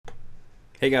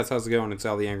Hey guys, how's it going? It's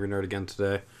Al the Angry Nerd again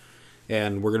today,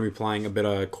 and we're gonna be playing a bit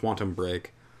of Quantum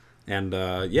Break. And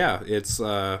yeah, it's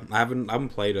I haven't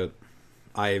played it.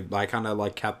 I kind of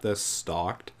like kept this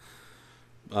stocked,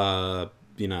 uh,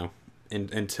 you know,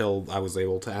 until I was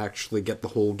able to actually get the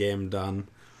whole game done.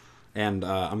 And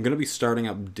I'm gonna be starting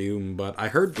up Doom, but I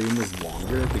heard Doom was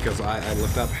longer because I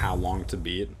looked up how long to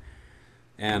beat,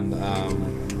 and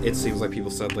it seems like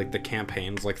people said like the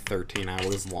campaign's like 13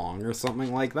 hours long or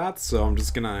something like that. So I'm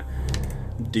just gonna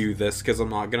do this because I'm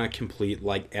not gonna complete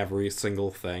like every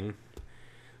single thing.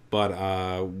 But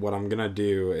what I'm gonna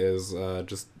do is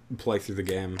just play through the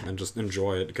game and just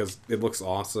enjoy it because it looks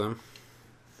awesome.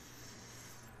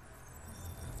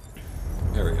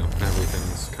 There we go.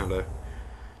 Everything's kind of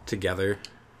together.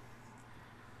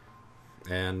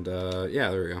 And yeah,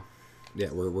 there we go.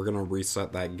 Yeah, we're gonna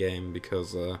reset that game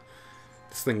because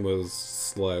this thing was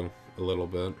slow a little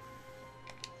bit.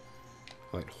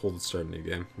 Alright, hold and start a new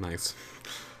game. Nice.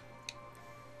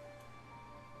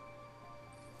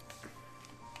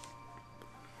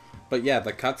 But yeah,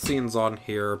 the cutscenes on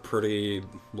here are pretty,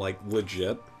 like,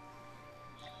 legit.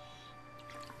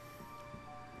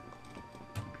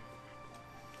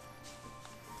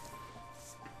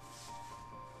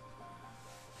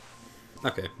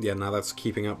 Okay, yeah, now that's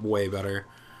keeping up way better.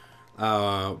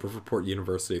 Report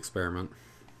University Experiment.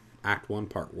 Act 1,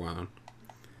 Part 1.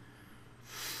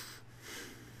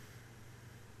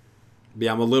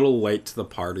 Yeah, I'm a little late to the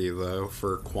party, though,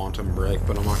 for Quantum Break,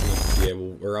 but I'm not gonna be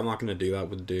able, or I'm not gonna do that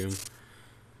with Doom.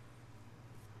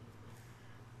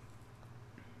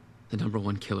 The number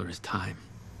one killer is time.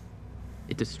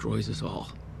 It destroys us all.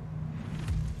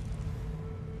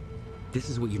 This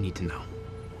is what you need to know.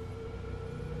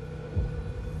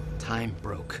 Time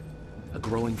broke. A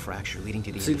growing fracture leading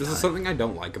to the See, end of this is time. something I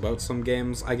don't like about some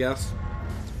games, I guess.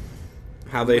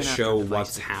 How they show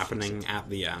what's happening at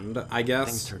the end, I Things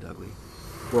guess. turned ugly.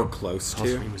 We're close Paul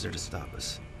to. Serene was there to stop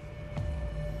us.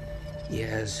 He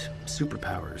has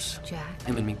superpowers. Jack?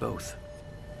 Him and me both.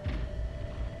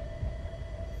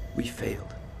 We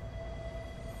failed.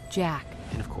 Jack.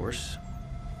 And of course,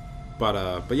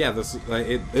 But yeah, this it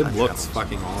Time looks travels.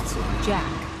 fucking awesome. Jack.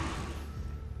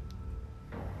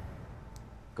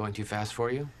 Going too fast for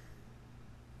you?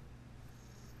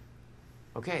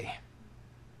 Okay.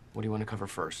 What do you want to cover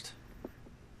first?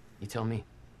 You tell me.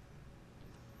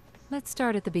 Let's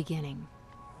start at the beginning.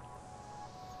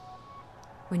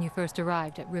 When you first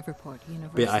arrived at Riverport But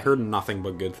University. yeah, I heard nothing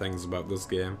but good things about this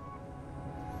game.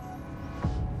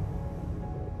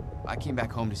 I came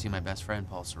back home to see my best friend,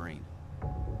 Paul Serene.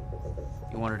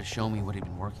 He wanted to show me what he'd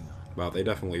been working on. Wow, they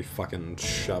definitely fucking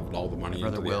shoved all the money My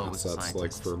into brother the Will was a assets,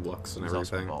 like, scientist. for looks and He was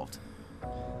also everything. involved.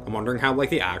 I'm wondering how, like,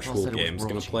 the actual said it was game's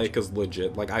gonna world play, changing. because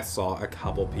legit, like, I saw a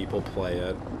couple people play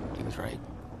it. He was right.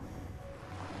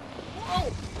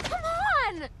 Whoa! Come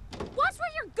on! Watch where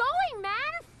you're going, man!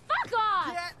 Fuck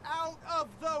off! Get out of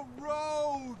the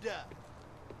road!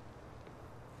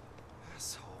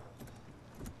 Asshole.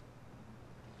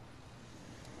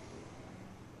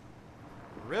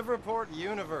 Riverport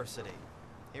University.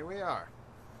 Here we are.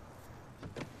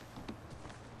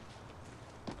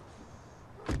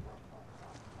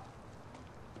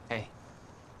 Hey,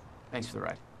 thanks for the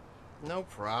ride. No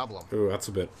problem. Ooh, that's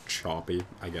a bit choppy,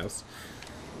 I guess.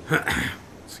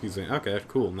 Excuse me. Okay,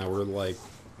 cool. Now we're, like,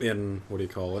 in, what do you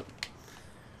call it?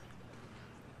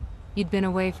 You'd been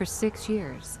away for 6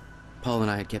 years. Paul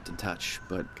and I had kept in touch,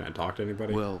 but Can I talk to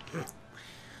anybody? Will,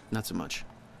 not so much.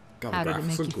 God, How the did it graphics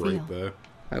make look you great, feel? though.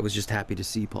 I was just happy to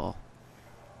see Paul.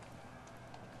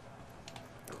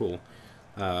 Cool.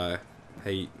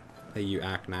 Hey, you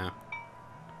act now.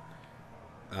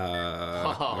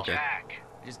 Okay. Jack!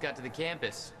 I just got to the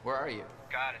campus. Where are you?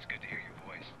 God, it's good to hear your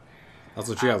voice. That's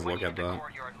what you guys When look you at, hit the though.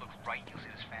 courtyard, look right, you'll see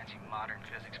this fancy modern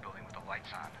physics building with the lights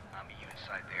on. I'll meet you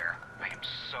inside there. I am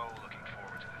so looking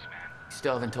forward to this, man. You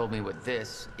still haven't told me what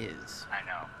this is. I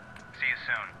know. See you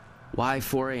soon. Why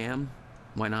 4 a.m.?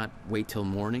 Why not wait till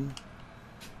morning?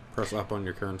 Press up on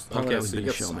your current... Paul had Okay, always so you been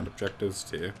a get showman. side objectives,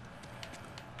 too.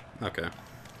 Okay.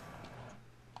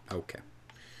 Okay.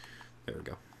 There we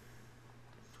go.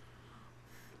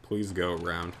 Please go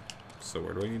around. So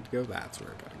where do I need to go? That's where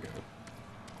I gotta go.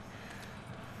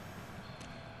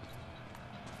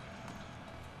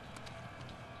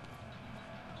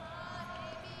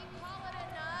 Call it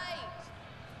a night.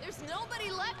 There's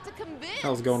nobody left to convince.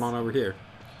 How's going on over here?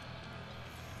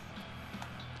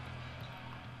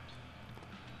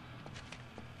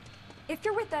 If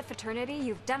you're with that fraternity,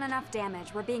 you've done enough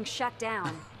damage. We're being shut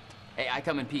down. Hey, I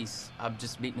come in peace. I'm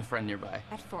just meeting a friend nearby.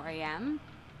 At 4 a.m.?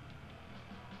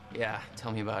 Yeah,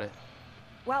 tell me about it.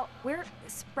 Well, we're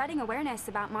spreading awareness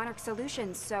about Monarch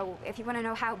Solutions, so if you want to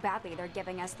know how badly they're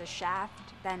giving us the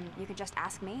shaft, then you can just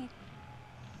ask me.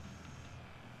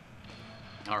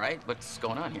 All right, what's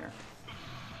going on here?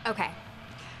 Okay.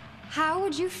 How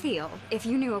would you feel if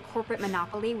you knew a corporate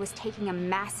monopoly was taking a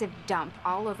massive dump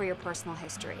all over your personal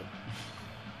history?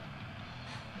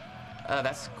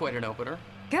 That's quite an opener.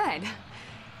 Good.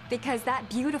 Because that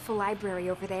beautiful library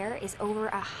over there is over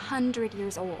 100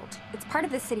 years old. It's part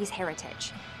of the city's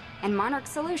heritage. And Monarch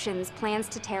Solutions plans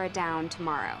to tear it down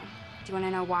tomorrow. Do you want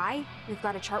to know why? We've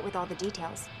got a chart with all the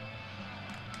details.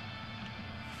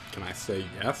 Can I say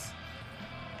yes?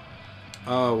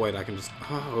 Oh, wait, I can just...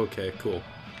 Oh, okay, cool.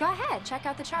 Go ahead, check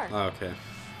out the chart. Oh, okay.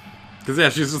 Because, yeah,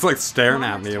 she's just, like, staring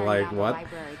at Monarch's me tearing like, down the what?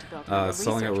 library to build another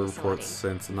Selling out research reports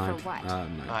facility. since For what?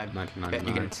 I bet you're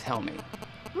 1999. gonna tell me.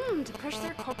 To push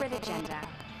their corporate agenda.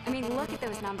 I mean, look at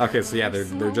those numbers. Okay, so yeah, they're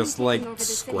slowly just, taking like, over the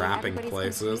city, and scrapping everybody's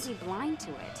places. completely blind to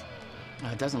it.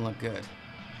 It doesn't look good.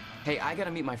 Hey, I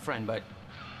gotta meet my friend, but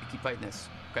you keep fighting this,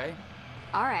 okay?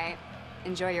 All right.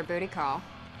 Enjoy your booty call.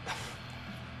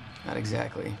 Not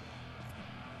exactly.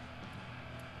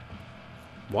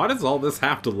 Why does all this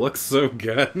have to look so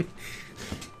good?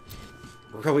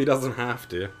 Really doesn't have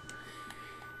to.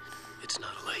 It's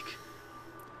not a lake.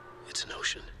 It's an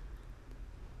ocean.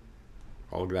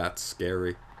 Oh, that's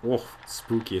scary. Oh,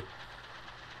 spooky.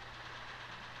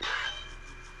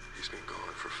 He's been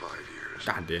gone for 5 years.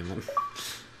 God damn it.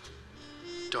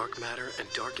 Dark matter and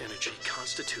dark energy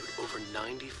constitute over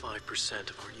 95%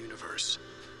 of our universe.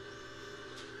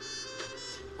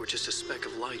 We're just a speck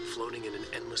of light floating in an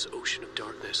endless ocean of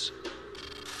darkness.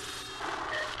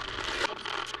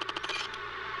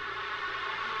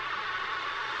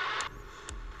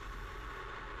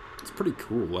 It's pretty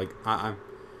cool. Like,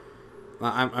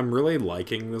 I'm really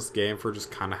liking this game for just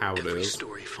kind of how it Every is.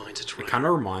 story finds its It writer. kind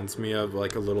of reminds me of,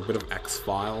 like, a little bit of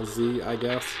X-Files-y, I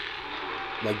guess.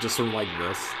 Like, just from, like,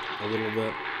 this, a little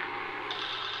bit.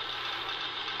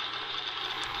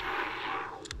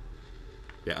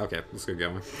 Yeah, okay, let's get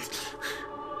going.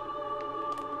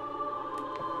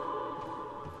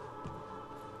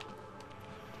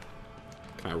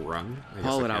 Can I run? I guess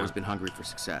Paul had can. always been hungry for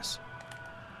success.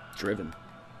 Driven.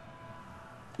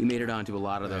 He made it onto a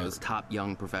lot of those top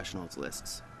young professionals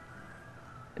lists.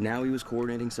 And now he was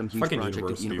coordinating some huge Fucking project at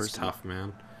university's university. tough,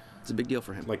 man. It's a big deal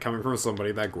for him. Like, coming from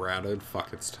somebody that graduated,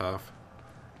 fuck, it's tough.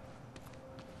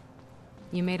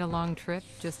 You made a long trip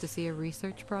just to see a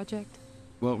research project?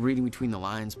 Well, reading between the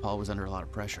lines, Paul was under a lot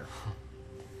of pressure.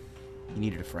 He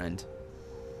needed a friend.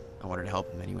 I wanted to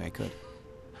help him any way I could.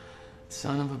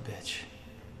 Son of a bitch.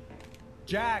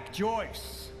 Jack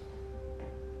Joyce.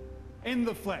 In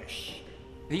the flesh.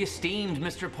 The esteemed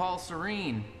Mr. Paul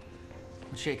Serene.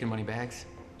 What's shaking, Moneybags?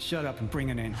 Shut up and bring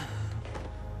it in.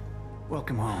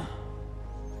 Welcome home.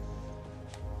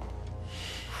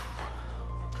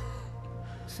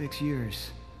 6 years.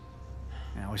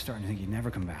 And I was starting to think you'd never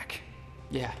come back.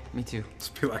 Yeah, me too.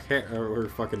 Just be like, hey, we're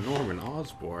fucking Norman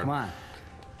Osborn. Come on.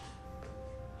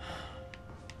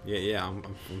 Yeah,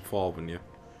 I'm following you.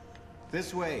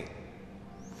 This way.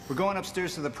 We're going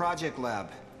upstairs to the project lab.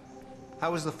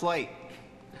 How was the flight?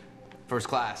 First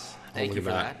class. Thank look you at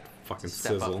for that. that. Fucking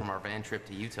Step sizzle. up from our van trip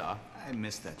to Utah. I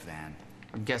missed that van.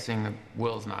 I'm guessing that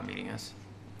Will's not meeting us.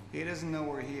 He doesn't know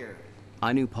we're here.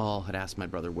 I knew Paul had asked my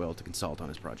brother Will to consult on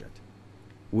his project.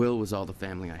 Will was all the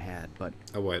family I had, but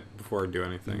Oh wait, before I do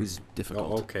anything. it was difficult.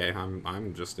 Oh, okay,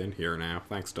 I'm just in here now.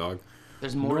 Thanks, dog.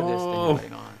 There's more to this than No. you're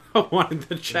letting on. I wanted to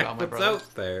about check my what's brother?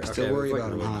 out there. Still okay, worried there's,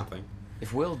 about him, really huh? nothing.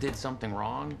 If Will did something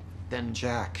wrong, then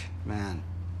Jack, man.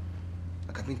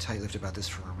 Look, I've been tight-lipped about this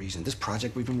for a reason. This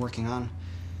project we've been working on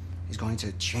is going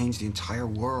to change the entire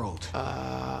world.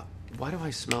 why do I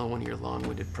smell one of your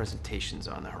long-winded presentations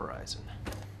on the horizon?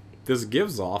 This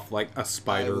gives off like a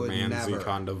Spider-Man never.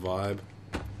 kind of vibe.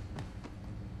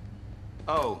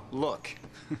 Oh, look.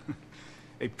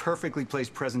 A perfectly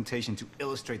placed presentation to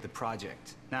illustrate the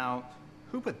project. Now,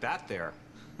 who put that there?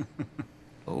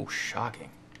 Oh, shocking.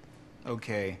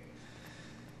 Okay.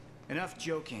 Enough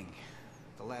joking.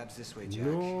 The lab's this way, Jack.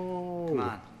 No. Come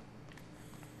on.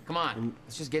 Come on,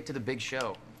 let's just get to the big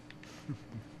show.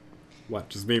 What?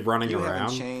 Just me running You around?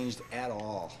 haven't changed at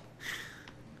all.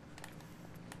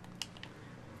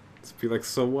 Just be like,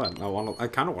 so what? I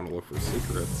kind of want to look for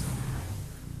secrets.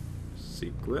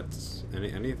 Secrets?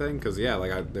 Anything? Because yeah,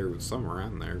 like there was some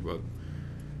around there, but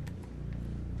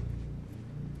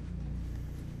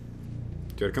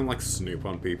dude, I can like snoop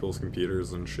on people's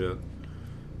computers and shit.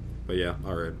 But yeah,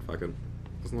 all right, fucking.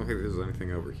 Doesn't look like there's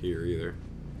anything over here either.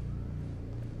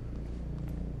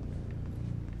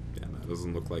 Yeah, no,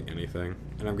 Doesn't look like anything.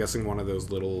 And I'm guessing one of those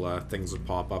little things would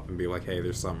pop up and be like, hey,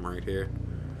 there's something right here.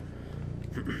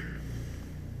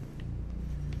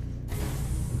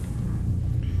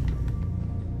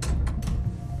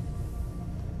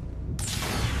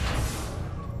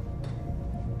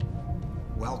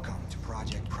 Welcome to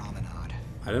Project Promenade.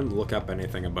 I didn't look up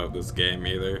anything about this game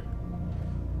either.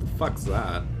 The fuck's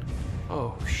that?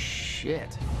 Oh,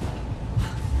 shit.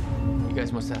 You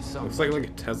guys must have some. Looks like a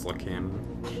Tesla cannon.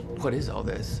 What is all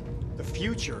this? The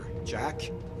future, Jack.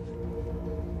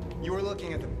 You are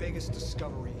looking at the biggest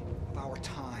discovery of our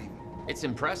time. It's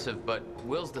impressive, but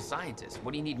Will's the scientist.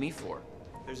 What do you need me for?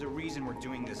 There's a reason we're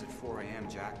doing this at 4 a.m.,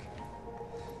 Jack.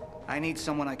 I need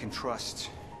someone I can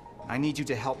trust. I need you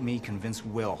to help me convince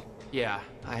Will. Yeah,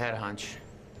 I had a hunch.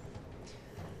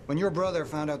 When your brother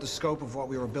found out the scope of what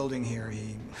we were building here,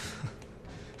 he...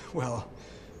 well,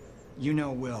 you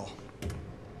know Will.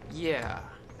 Yeah.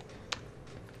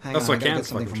 Hang That's on, why I I gotta can't get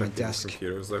something from my fucking check desk. these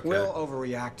computers, okay. Will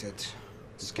overreacted.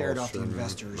 Scared off the Propulsion,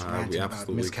 investors, we ranting about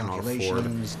absolutely cannot afford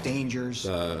miscalculations, dangers,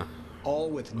 all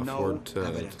with no afford to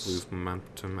evidence. lose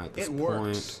momentum at this It point.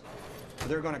 works. But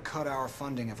they're gonna cut our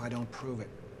funding if I don't prove it.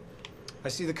 I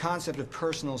see the concept of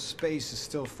personal space is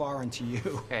still foreign to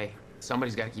you. Hey,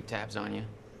 somebody's got to keep tabs on you.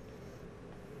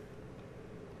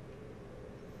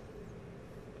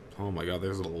 Oh my god,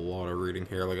 there's a lot of reading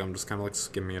here. Like, I'm just kind of like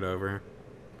skimming it over.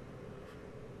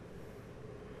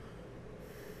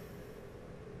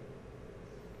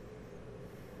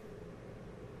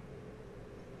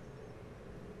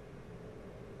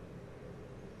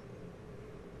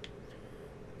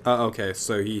 Okay,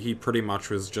 so he pretty much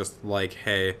was just like,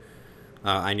 hey,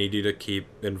 I need you to keep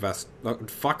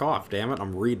fuck off, damn it,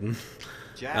 I'm reading.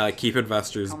 Jack, keep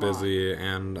investors come busy,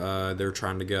 and they're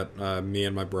trying to get me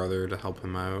and my brother to help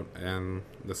him out. And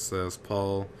this says,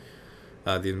 Paul,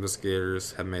 the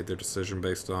investigators have made their decision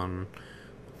based on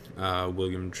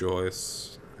William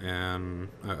Joyce, and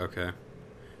okay,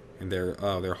 and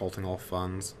they're halting all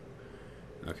funds.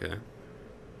 Okay.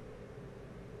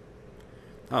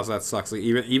 Oh, so that sucks. Like,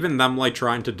 even them like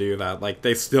trying to do that, like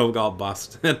they still got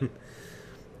busted.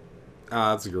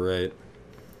 That's great.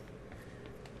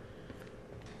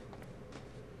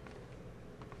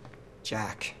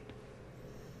 Jack,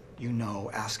 you know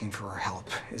asking for our help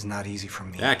is not easy for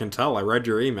me. Yeah, I can tell. I read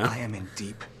your email. I am in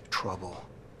deep trouble.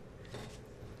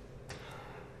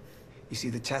 You see,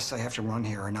 the tests I have to run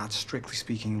here are not strictly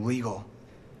speaking legal.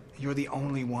 You're the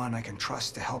only one I can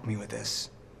trust to help me with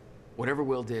this. Whatever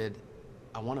Will did,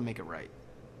 I want to make it right.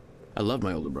 I love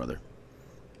my older brother,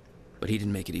 but he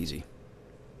didn't make it easy.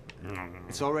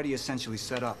 It's already essentially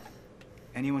set up.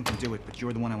 Anyone can do it, but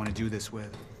you're the one I want to do this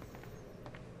with.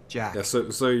 Jack. Yeah,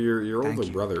 so your Thank older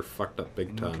you. brother fucked up big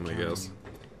I know time, I I can. guess.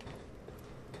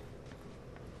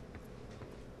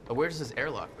 But where does this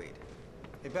airlock lead?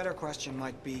 A better question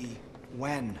might be,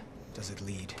 when does it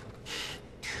lead?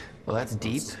 Well, that's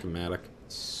deep. Schematic.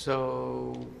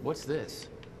 So, what's this?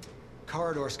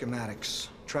 Corridor schematics.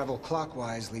 Travel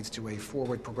clockwise leads to a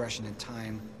forward progression in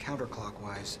time.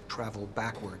 Counterclockwise, travel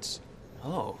backwards.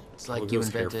 Oh, it's like Look you at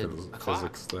this hair invented phys- a clock.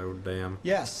 physics, though. Damn.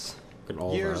 Yes. Look at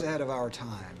all Years that. ahead of our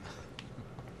time.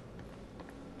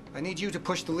 I need you to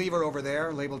push the lever over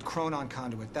there, labeled Chronon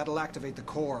Conduit. That'll activate the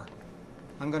core.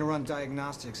 I'm gonna run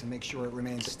diagnostics and make sure it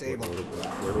remains stable.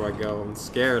 Where do I go? I'm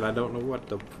scared. I don't know what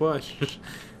to push.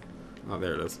 Oh,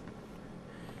 there it is.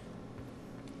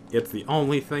 It's the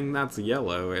only thing that's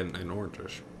yellow and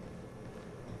orangish.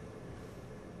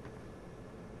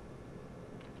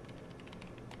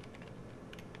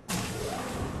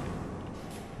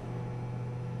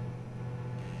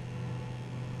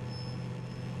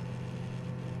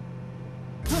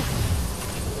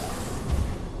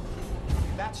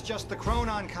 That's just the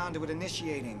Chronon Conduit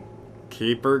initiating.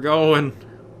 Keep her going.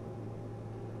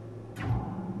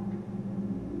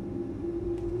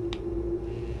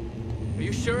 Are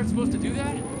you sure it's supposed to do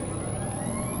that?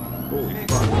 Holy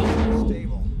Make fuck. it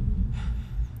stable.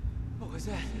 What was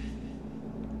that?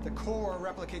 The core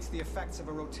replicates the effects of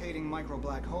a rotating micro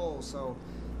black hole, so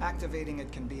activating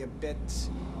it can be a bit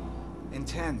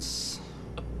intense.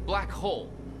 A black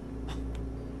hole.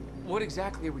 What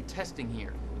exactly are we testing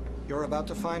here? You're about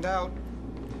to find out.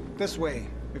 This way.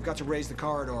 We've got to raise the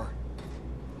corridor.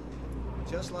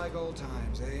 Just like old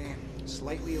times, eh?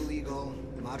 Slightly illegal,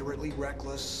 moderately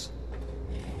reckless.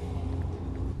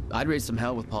 I'd raised some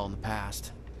hell with Paul in the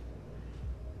past.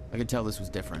 I could tell this was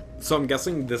different. So I'm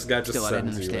guessing this guy just Still, I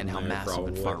didn't sends you understand in how there, massive and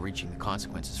probably. far-reaching the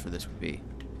consequences for this would be.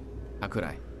 How could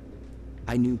I?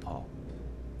 I knew Paul.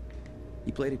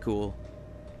 He played it cool,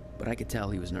 but I could tell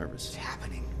he was nervous. It's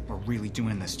happening. We're really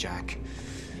doing this, Jack.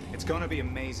 It's gonna be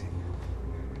amazing.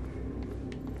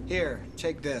 Here,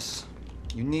 take this.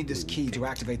 You need this key to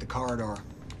activate the corridor.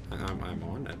 I'm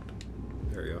on it.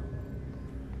 There you go.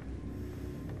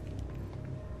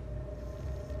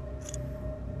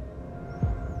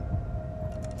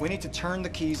 We need to turn the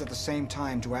keys at the same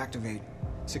time to activate.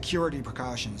 Security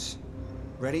precautions.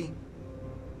 Ready?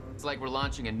 It's like we're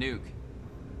launching a nuke.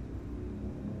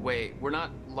 Wait, we're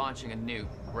not launching a nuke,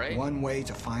 right? One way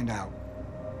to find out.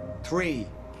 3,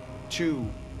 2,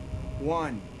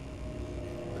 1.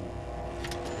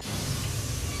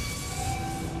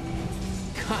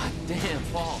 God damn,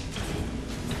 Paul.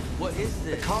 What is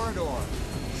The this? corridor.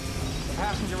 The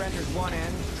passenger enters one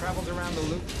end, travels around the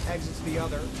loop, exits the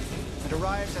other, and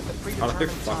arrives at the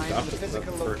predetermined time in the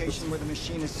physical location where the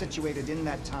machine is situated in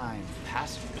that time.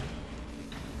 Passenger.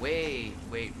 Wait.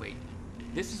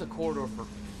 This is a corridor for...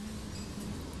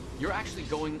 You're actually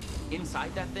going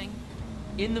inside that thing?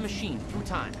 In the machine, through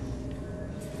time.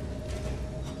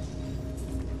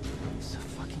 It's a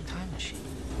fucking time machine.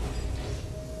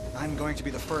 I'm going to be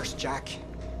the first, Jack.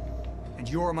 And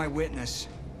you're my witness.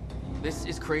 This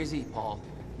is crazy, Paul.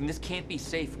 I mean, this can't be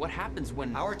safe. What happens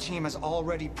when... Our team has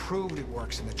already proved it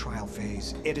works in the trial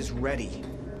phase. It is ready.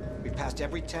 We've passed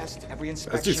every test, every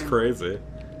inspection. That's just crazy.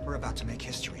 We're about to make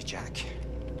history, Jack.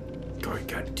 All you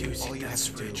gotta do is hit that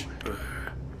switch.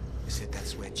 Is hit that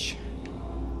switch.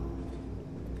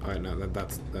 I know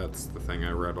that's the thing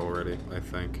I read already, I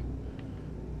think.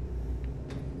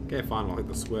 Okay, fine, I'll hit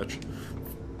the switch.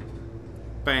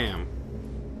 Bam.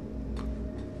 2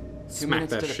 Smack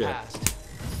minutes that to the shit. past.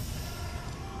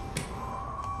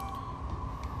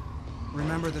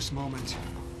 Remember this moment.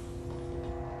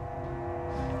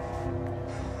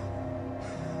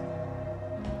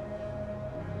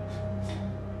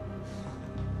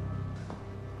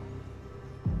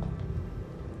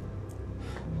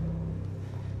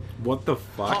 What the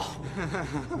fuck? Oh.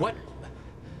 What?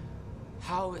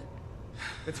 How?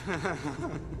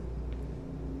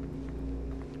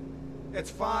 It's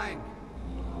fine.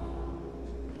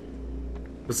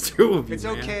 There's two of you, It's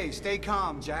man. okay. Stay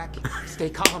calm, Jack. Stay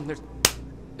calm.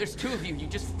 There's two of you. You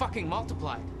just fucking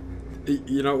multiplied.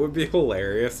 You know, it would be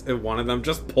hilarious if one of them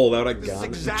just pulled out a This is gun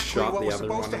exactly and shot what the was other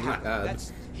supposed one to in the happen. head.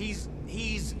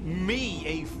 He's me,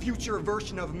 a future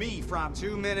version of me from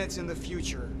 2 minutes in the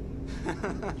future.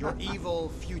 Your evil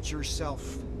future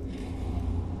self.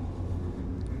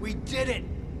 We did it!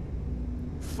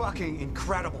 Fucking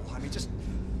incredible. I mean, just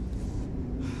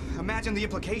imagine the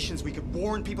implications. We could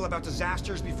warn people about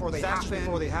disasters before they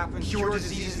happen. Cure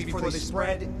diseases before they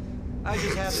spread. I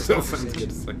just had this Still sounds good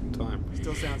conversation. second time.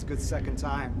 Still sounds good second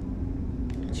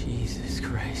time. Jesus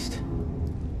Christ.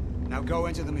 Now go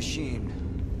into the machine.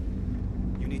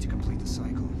 You need to complete the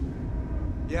cycle.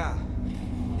 Yeah.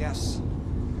 Yes.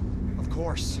 Of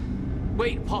course.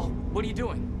 Wait, Paul, what are you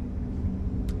doing?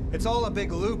 It's all a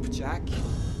big loop, Jack.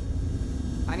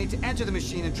 I need to enter the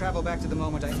machine and travel back to the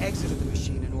moment I exited the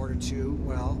machine in order to,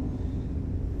 well,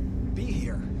 be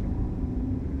here.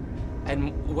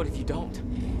 And what if you don't?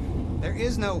 There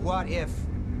is no what if.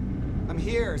 I'm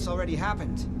here. It's already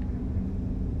happened.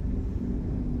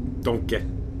 Don't get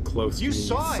close to You me,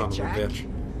 saw son it, of Jack. a bitch.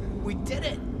 We did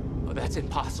it. Oh, that's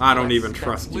impossible. I don't That's- even that's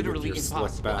trust you with literally your slick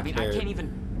impossible. I back mean, hair. I can't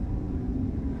even...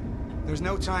 There's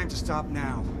no time to stop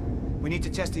now. We need to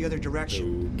test the other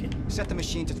direction. Okay. Set the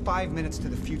machine to 5 minutes to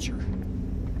the future.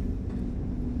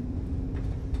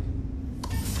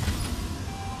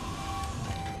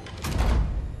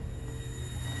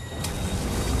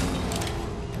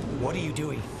 What are you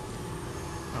doing?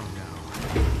 Oh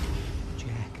no.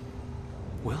 Jack.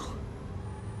 Will?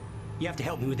 You have to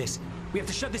help me with this. We have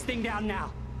to shut this thing down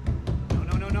now.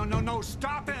 No,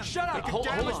 stop him! Shut up! It could Hold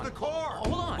damage on. the core!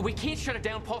 Hold on. We can't shut it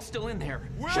down. Paul's still in there.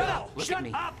 Shut up! Look Shut at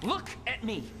me. up! Look at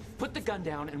me. Put the gun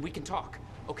down and we can talk,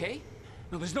 okay?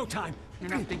 No, there's no time. You're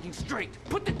not thinking straight.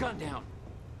 Put the gun down.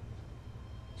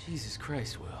 Jesus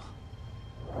Christ, Will.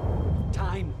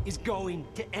 Time is going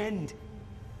to end.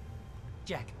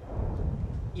 Jack,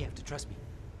 you have to trust me.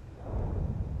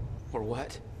 Or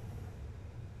what?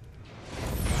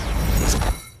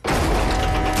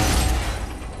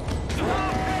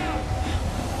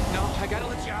 No, I gotta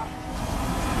let you out.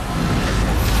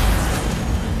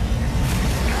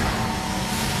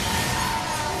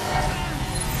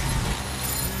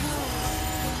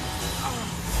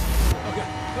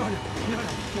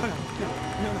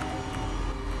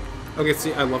 Okay,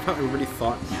 see, I love how everybody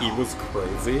thought he was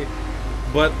crazy,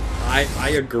 but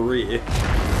I agree. You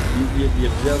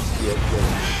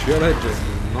should have just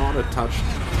not have touched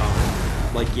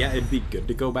time. Like, yeah, it'd be good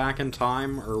to go back in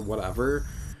time or whatever,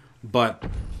 but,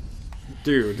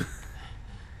 dude.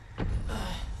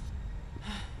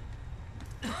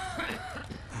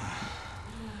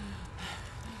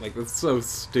 Like, that's so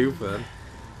stupid.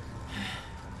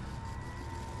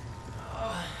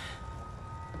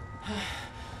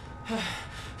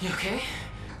 You okay?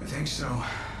 I think so.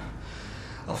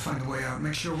 I'll find a way out.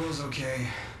 Make sure Will's okay.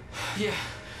 Yeah.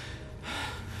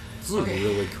 This is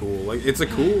really cool. Like, it's a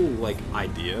cool, like,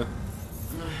 idea.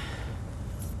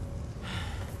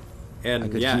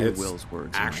 And yeah, hear it's Will's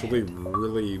words in my actually head.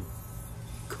 really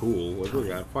cool. Like, look at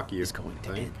that. Fuck you.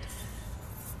 Thing.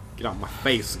 Get out my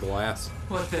face, Glass.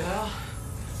 What the hell?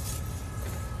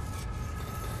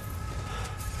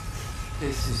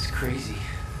 This is crazy.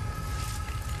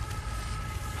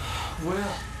 Will.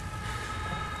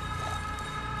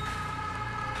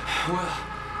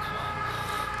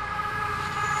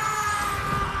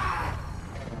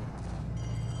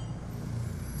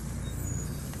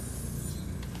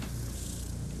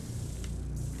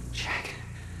 Jack.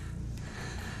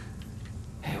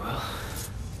 Hey, Will.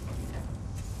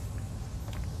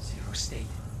 Zero state.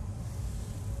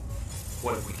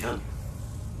 What have we done?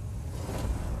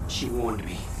 She warned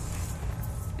me.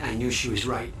 I knew she was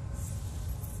right.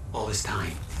 All this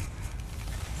time.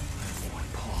 I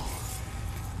warned Paul.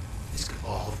 This could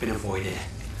all have been avoided.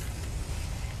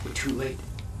 We're too late.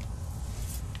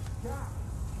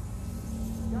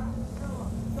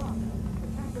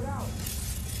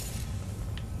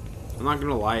 I'm not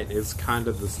gonna lie, it is kind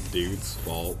of this dude's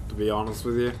fault, to be honest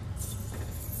with you.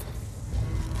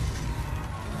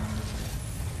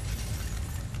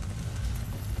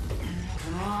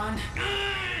 Come on.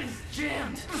 It's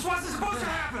jammed. This wasn't supposed to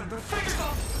happen! The fingers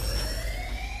off!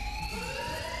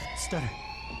 Stutter.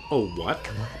 Oh, what?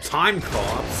 Time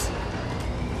cops?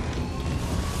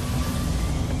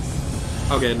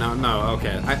 Okay, no,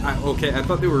 okay. Okay, I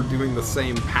thought they were doing the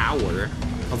same power.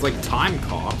 I was like, time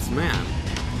cops, man.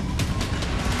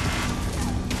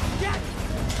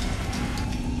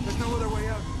 There's no other way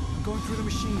out. I'm going through the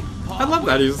machine. I love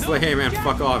that. He's just like, hey man,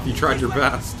 fuck off. You tried your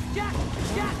best.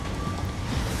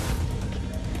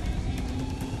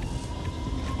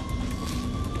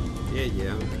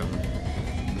 Yeah, I'm coming.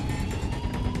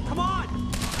 Come on! You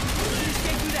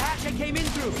escaped through the hatch I came in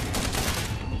through.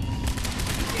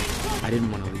 I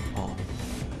didn't want to leave Paul,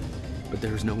 but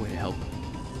there was no way to help him.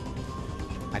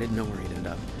 I didn't know where he'd end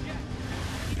up.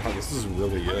 Oh, this is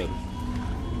really good.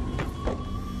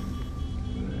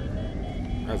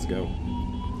 Let's go.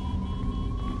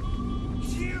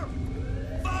 He's here!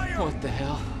 Fire! What the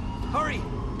hell? Hurry!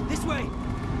 This way!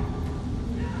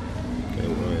 Okay,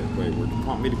 wait, where do you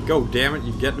want me to go? Damn it,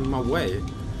 you get in my way.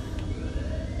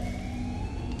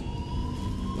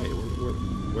 Wait,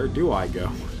 where do I go?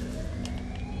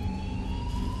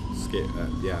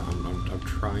 Yeah, I'm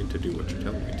trying to do what you're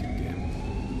telling me to,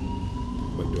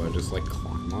 game. But do I just like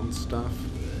climb on stuff?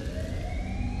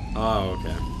 Oh,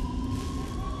 okay.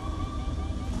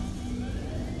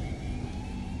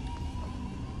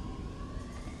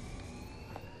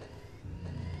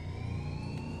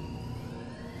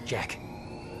 Jack,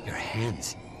 your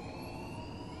hands.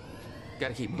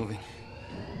 Gotta keep moving.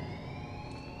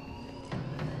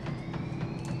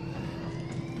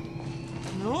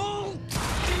 No!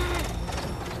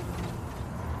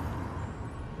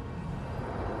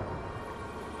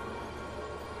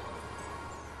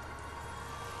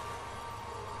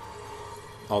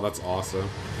 Oh, that's awesome.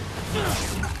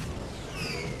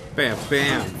 Bam,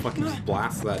 bam! Fucking just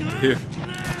blast that dude.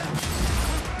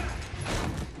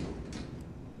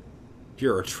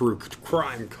 You're a true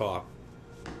crime cop.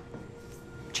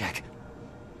 Jack.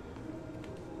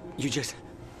 You just...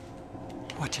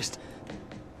 What, just...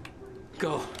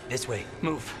 Go. This way.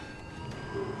 Move.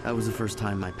 That was the first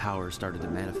time my power started to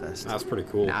manifest. That's pretty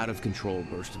cool. An out-of-control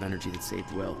burst of energy that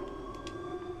saved Will.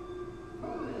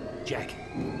 Jack,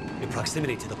 your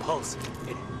proximity to the pulse,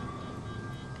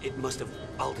 it must have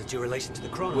altered your relation to the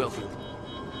chrono Will. field.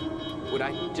 What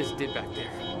I just did back there.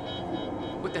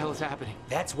 What the hell is happening?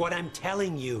 That's what I'm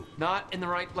telling you. Not in the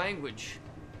right language.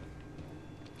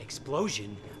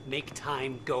 Explosion make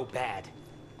time go bad.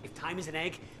 If time is an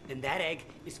egg, then that egg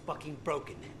is fucking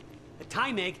broken. The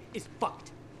time egg is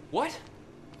fucked. What?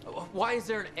 Why is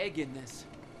there an egg in this?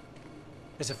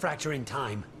 There's a fracture in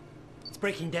time. It's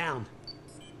breaking down,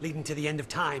 leading to the end of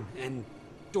time and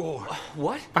door.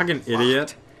 What? Fucking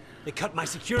idiot. They cut my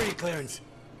security clearance.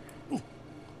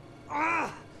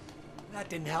 Ah! That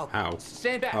didn't help. How?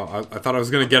 Stand back. Oh, I thought I was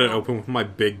gonna get it open with my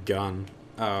big gun.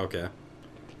 Oh, okay.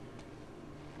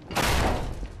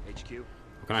 HQ.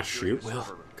 Can I shoot? Will.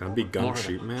 Can I be gun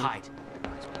shoot, man? Hide.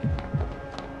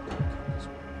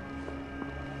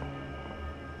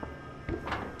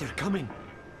 They're coming.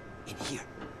 In here.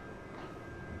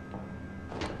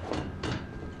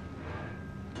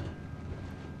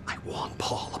 I warned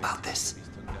Paul about this.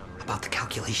 about the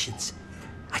calculations.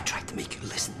 I tried to make you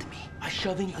listen to me. By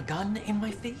shoving a gun in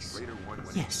my face?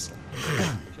 Yes, a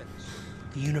gun.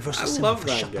 The universal I symbol love for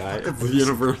that shut the guy. fuck up. The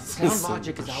universal Sound symbol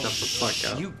logic for is out. shut the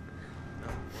fuck up. You.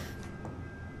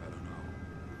 I don't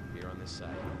know. Here on this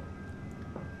side.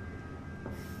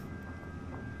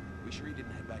 We sure he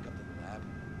didn't head back up to the lab?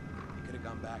 He could have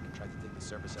gone back and tried to take the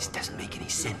surface. This doesn't make any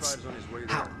sense.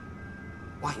 How?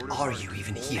 Why are you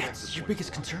even here? That's your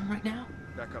biggest concern right now?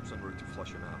 Backup's en route to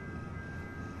flush him out.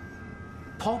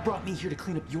 Paul brought me here to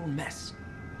clean up your mess.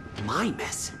 My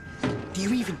mess? Do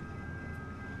you even...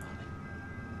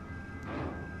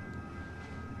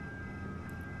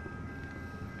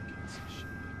 I can't see shit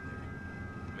back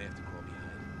there. May have to crawl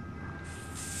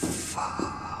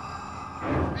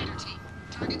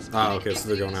behind. Oh, okay, so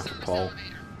they're going after Paul.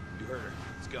 You heard her.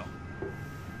 Let's go.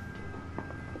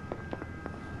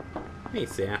 Hey,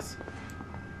 Sass.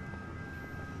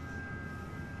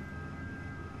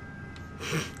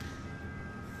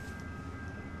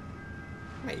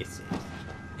 Hey, Sass.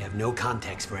 You have no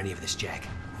context for any of this, Jack.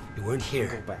 You weren't here.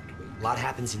 Go back. A lot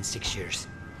happens in 6 years.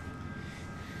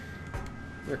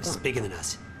 This is bigger than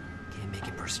us. Can't make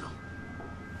it personal.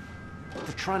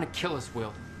 They're trying to kill us,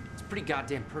 Will. It's pretty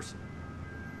goddamn personal.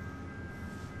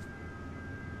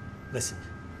 Listen,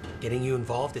 getting you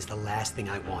involved is the last thing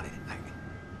I wanted.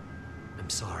 I'm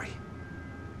sorry.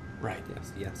 Right.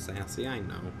 Yes, yes, Sassy, I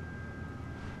know.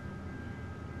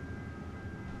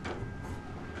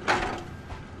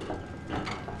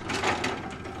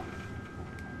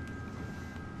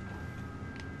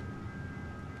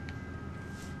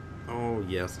 Oh,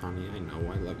 yes, honey, I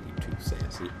know. I love you too,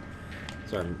 Sassy.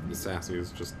 Sorry, Sassy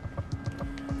is just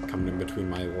coming in between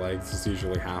my legs. This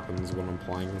usually happens when I'm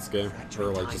playing this game. Or,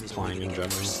 like, just playing in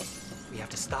general. We have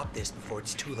to stop this before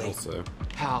it's too late. Also.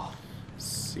 How?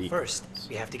 First,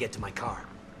 we have to get to my car.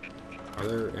 Are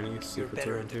there any You're secrets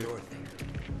better around at the here? door thing.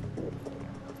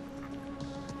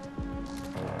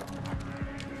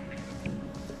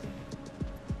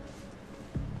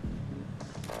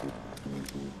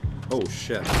 Oh,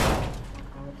 shit.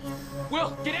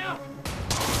 Will, get out!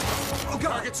 Oh,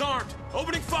 target's armed.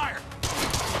 Opening fire.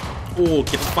 Oh,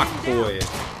 get fucked, boy.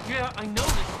 Yeah, I know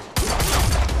this.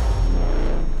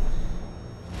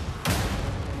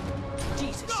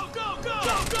 Jesus. Go, go, go!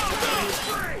 Go, go, go!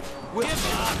 Free! Will,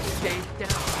 stay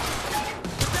down.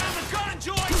 Put down the gun,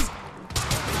 Joyce!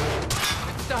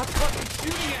 Stop fucking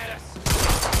shooting at us!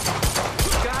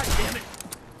 God damn it!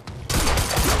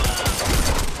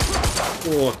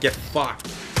 Oh, get fucked.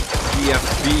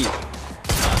 GFB.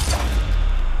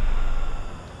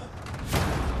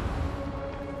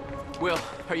 Will,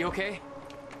 are you okay?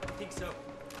 I think so.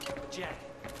 Jack.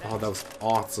 Oh, that was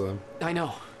awesome. I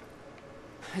know.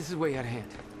 This is way out of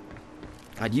hand.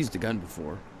 I'd used a gun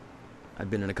before. I'd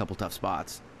been in a couple tough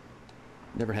spots.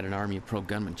 Never had an army of pro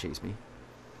gunmen chase me.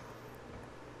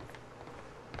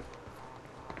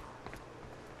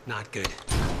 Not good.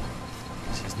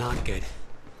 This is not good.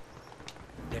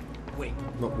 Wait.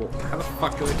 No, well, how the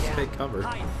fuck do I just take cover?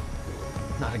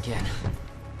 Not again.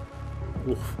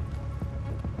 Oof.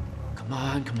 Come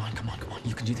on, come on, come on, come on.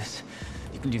 You can do this.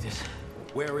 You can do this.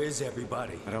 Where is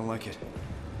everybody? I don't like it.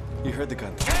 You heard the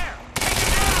gun. There!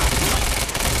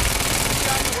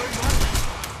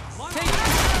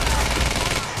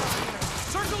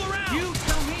 Circle around! You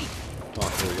tell me! Oh,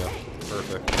 there we go.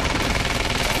 Perfect.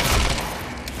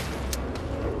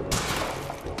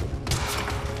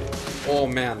 Oh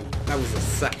man, that was a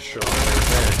sex shot right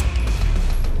there.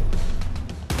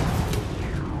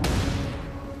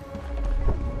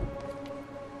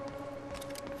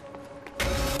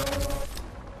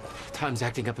 Time's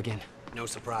acting up again. No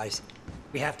surprise.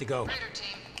 We have to go. Raider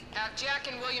team, have Jack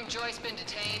and William Joyce been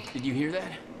detained? Did you hear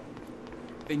that?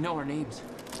 They know our names.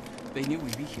 They knew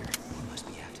we'd be here. We must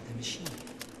be after the machine.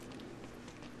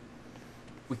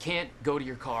 We can't go to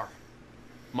your car.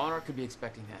 Monarch could be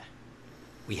expecting that.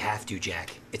 We have to,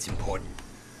 Jack. It's important.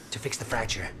 To fix the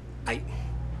fracture. We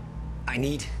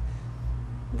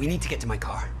need to get to my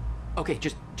car. Okay,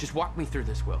 just walk me through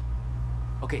this, Will.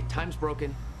 Okay, time's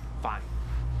broken. Fine.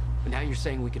 But now you're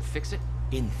saying we could fix it?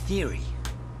 In theory.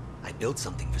 I built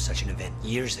something for such an event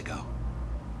years ago.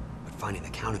 But finding the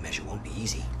countermeasure won't be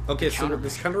easy. Okay, so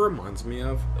this kind of reminds me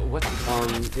of... What?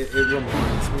 It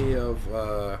reminds me of,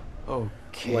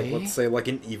 okay. like, let's say, like,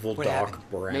 an evil What Doc happened?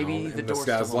 Brown. Maybe the and this door's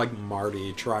guy's, still like, open.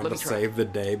 Marty trying Let to me try. save the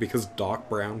day because Doc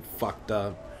Brown fucked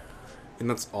up. And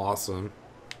that's awesome.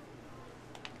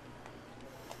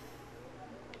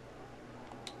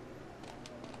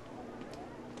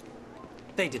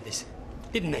 They did this,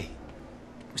 didn't they?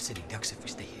 We're sitting ducks if we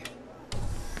stay here.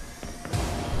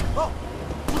 Oh!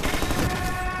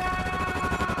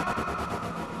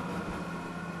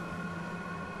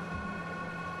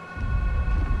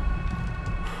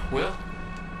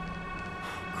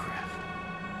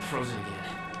 frozen again.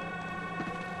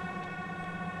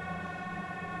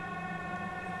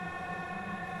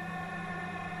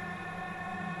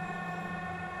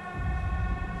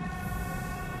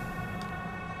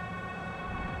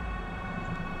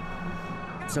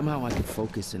 Somehow I could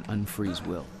focus and unfreeze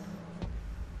Will,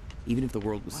 even if the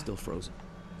world was still frozen.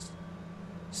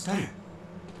 Stunner.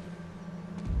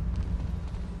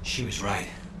 She was right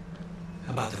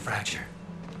about the fracture.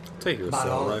 Take your About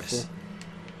assault all of rifle. this.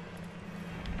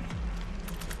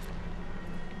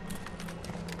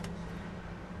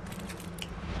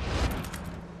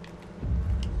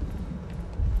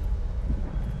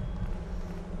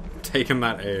 Taking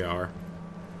that AR.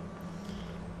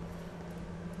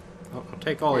 Oh, I'll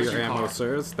take all Where's your your ammo, car?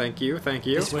 sirs. Thank you, thank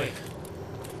you. This way.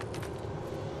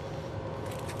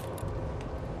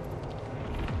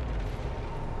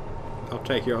 I'll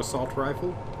take your assault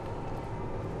rifle.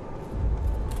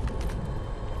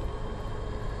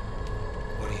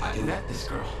 What are you I doing? met this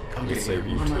girl. I'm We'll gonna save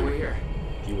you on my too. way here.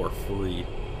 You are free.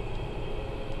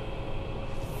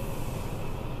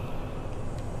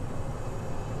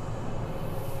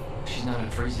 She's not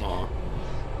unfreezing. Aw.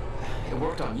 It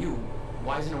worked on you.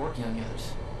 Why isn't it working on the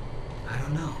others? I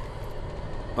don't know.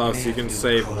 Oh, May so you have can to do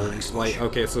save, prolonged like, exposure.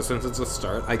 okay, so since it's a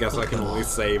start, I guess I Look can them only all.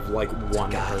 save, like, one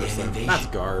goddamn person. invasion. That's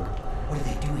garb. What are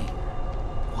they doing?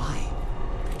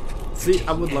 Why? See,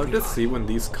 I would love to see when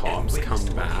these cops come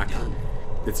back.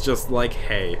 It's just like,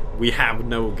 hey, we have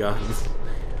no guns.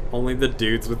 Only the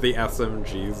dudes with the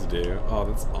SMGs do. Oh,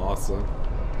 that's awesome.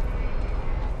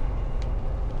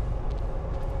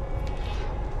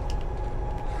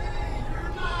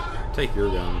 Take your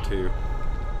gun, too.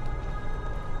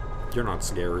 You're not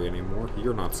scary anymore.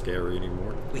 You're not scary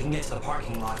anymore. We can get to the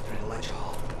parking lot through the lecture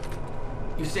hall.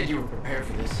 You said you were prepared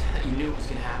for this, that you knew it was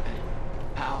gonna happen.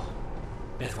 How?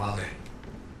 Beth Wilder.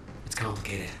 It's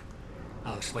complicated.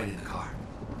 I'll explain in the car.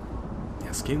 Yeah,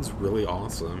 this game's really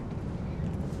awesome.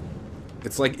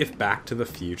 It's like if Back to the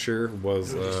Future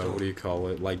was, what do you call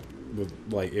it? Like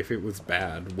if it was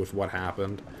bad with what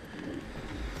happened.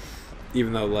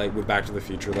 Even though, like, with Back to the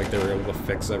Future, like, they were able to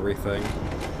fix everything.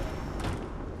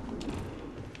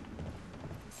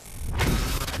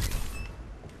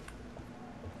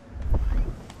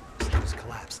 It's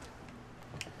collapsed.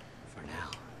 For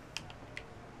now.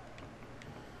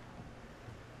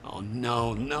 Oh,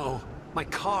 no, no. My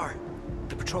car.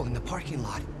 They're patrolling the parking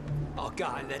lot. Oh,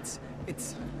 God, it's...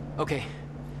 Okay.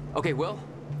 Okay, Will.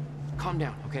 Calm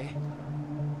down, okay?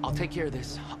 I'll take care of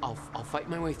this. I'll fight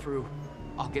my way through.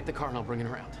 I'll get the car and I'll bring it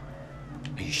around.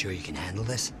 Are you sure you can handle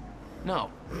this?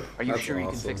 No. Are you That's sure you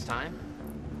can awesome. fix time?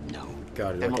 No.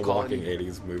 God, you're Then like a we'll call it walking even.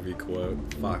 80s movie quote.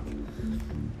 Fuck.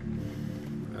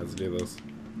 Let's do this.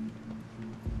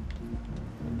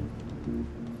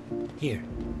 Here.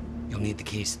 You'll need the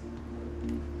keys.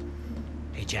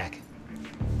 Hey, Jack.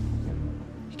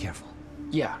 Be careful.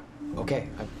 Yeah. Okay,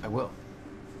 I will.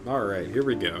 Alright, here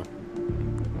we go.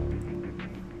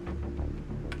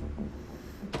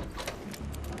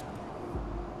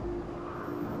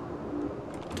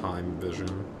 Time vision.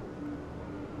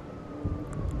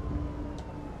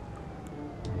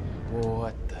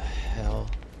 What the hell?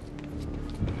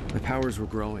 My powers were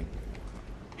growing.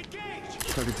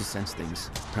 Started to sense things,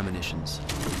 premonitions,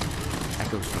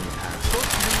 echoes from the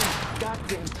past.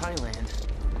 Goddamn Thailand.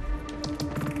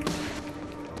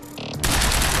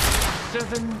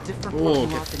 7 different Whoa, parking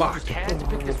get lots and fucked. you had to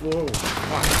pick this. Whoa,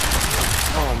 fuck.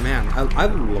 Oh man, I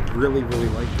really, really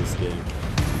like this game.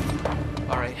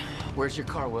 All right, where's your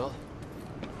car, Will?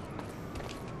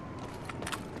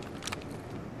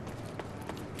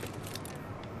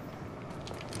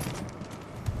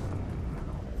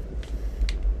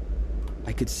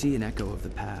 I could see an echo of the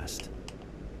past.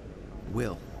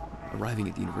 Will, arriving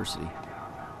at the university.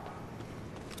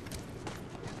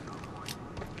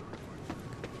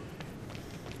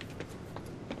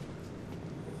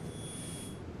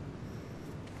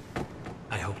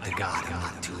 I hope to God I'm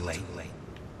not too late.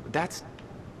 That's...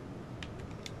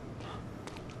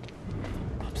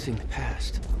 I'm seeing the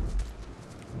past.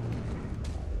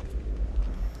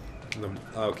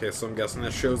 Okay, so I'm guessing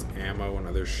that shows ammo and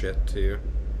other shit too.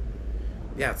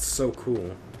 Yeah, it's so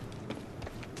cool.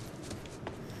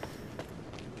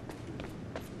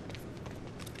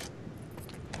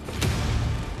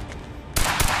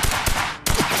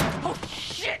 Oh,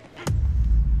 shit!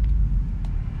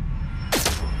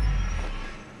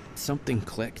 Something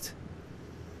clicked.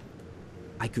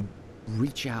 I could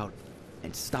reach out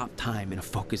and stop time in a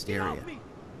focused area.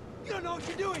 You don't know what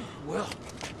you're doing! Will.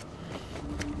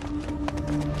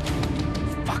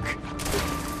 Fuck.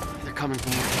 They're coming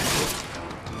from here.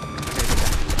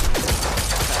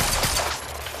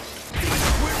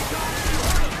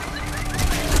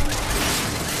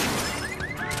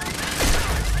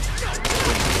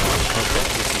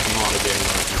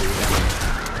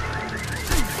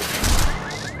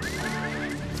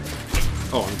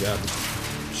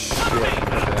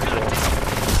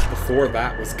 before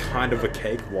that was kind of a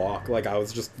cakewalk. Like, I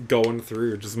was just going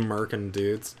through, just murking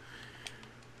dudes.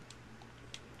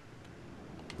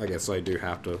 I guess I do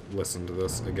have to listen to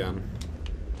this again.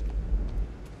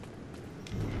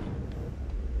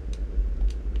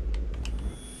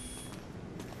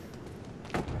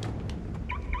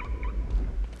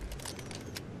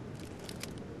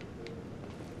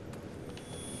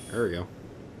 There we go.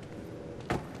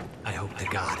 I hope to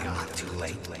God I'm not too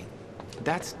late.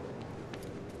 That's...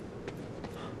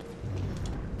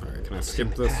 Alright, can I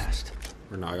skip this?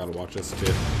 Or no, I gotta watch this too.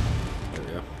 There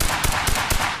we go.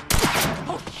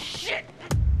 Oh, shit!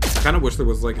 I kind of wish there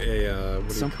was like a, what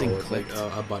do Something you call it? clicked.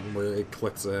 Like a button where it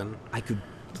clicks in. I could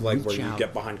like reach where you out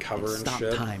get behind cover and stop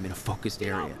shit. time in a focused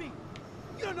area.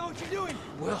 You don't know what you're doing.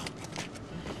 Will.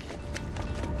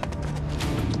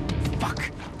 Fuck.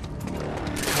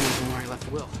 Coming from where I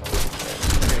left Will. I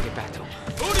gotta get back to him.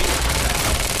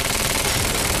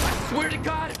 I swear to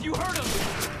God, if you hurt him.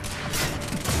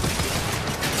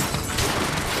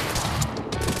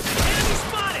 Enemy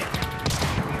spotted.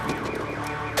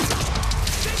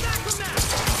 Stay back from that.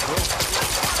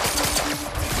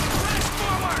 Press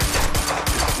forward.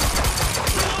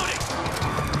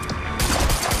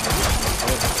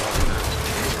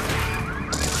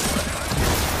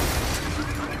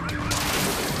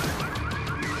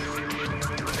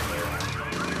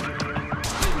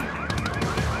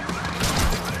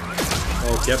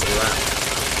 Oh, get wrecked.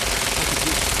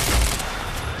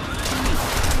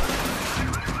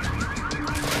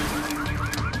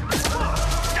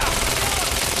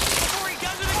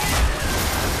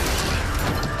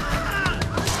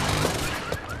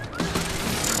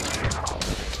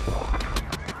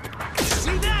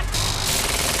 See that?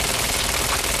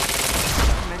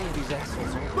 How many of these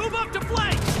assholes are... Move up to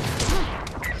flank.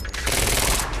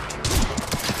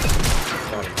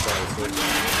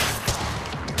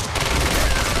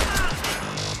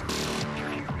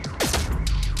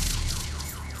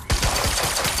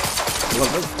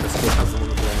 This kid has one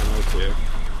of the ammo too.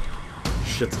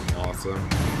 Shit's awesome.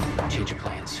 Change of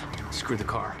plans. Screw the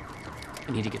car.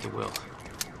 I need to get to Will.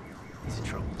 He's in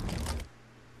trouble.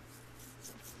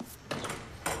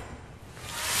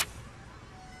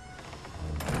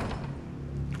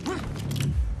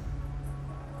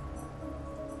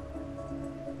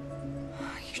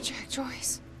 You're Jack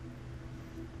Joyce.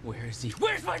 Where is he?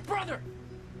 Where's my brother?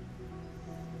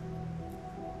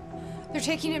 They're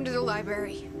taking him to the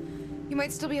library. You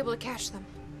might still be able to catch them.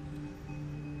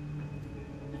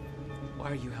 Why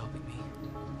are you helping me?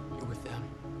 You're with them.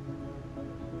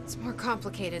 It's more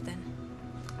complicated than...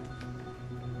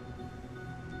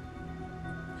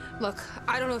 Look,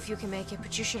 I don't know if you can make it,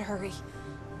 but you should hurry.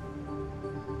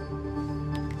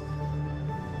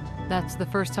 That's the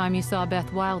first time you saw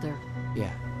Beth Wilder.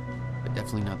 Yeah, but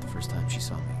definitely not the first time she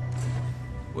saw me.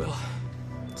 Will.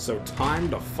 So time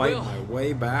to fight Will. my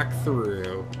way back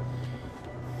through.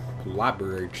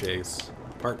 Library chase,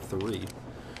 part 3.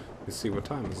 Let's see, what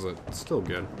time is it? It's still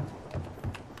good.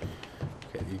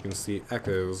 Okay, you can see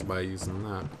echoes by using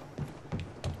that.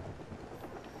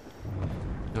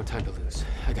 No time to lose.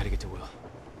 I gotta get to Will.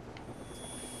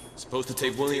 Supposed to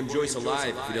take William Joyce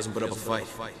alive if he doesn't put up a fight.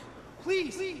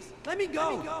 Please, let me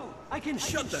go. I can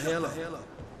Shut the hell up.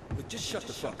 Look, just shut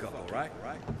the fuck up, all right?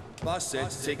 Boss said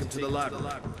to take him to the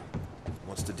library.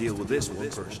 Wants to deal with this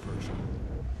one first.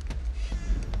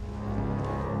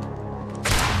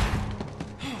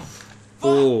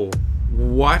 Oh,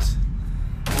 what?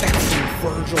 That's some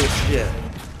Virgil shit.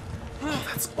 Oh,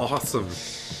 that's awesome.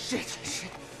 Shit.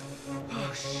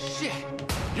 Oh, shit.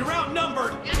 You're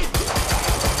outnumbered.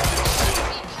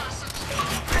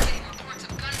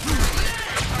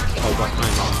 Oh,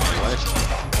 behind on my way.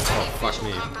 Oh, fuck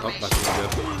me. Oh, that's not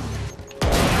good.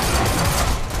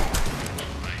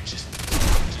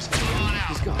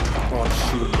 He's gone. Oh,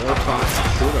 shoot him more times.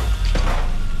 Shoot him.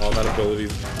 Oh, that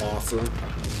ability's awesome.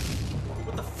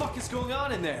 What the fuck is going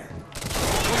on in there?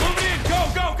 Illuminate,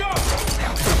 go!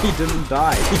 He didn't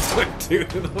die. He took 2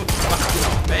 to the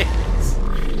fucking face.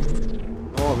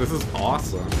 Oh, this is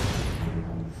awesome.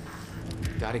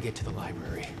 Gotta get to the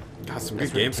library. God, some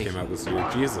good games came out this year.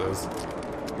 Jesus.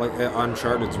 Like,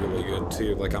 Uncharted's really good,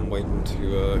 too. Like, I'm waiting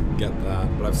to get that.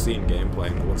 But I've seen gameplay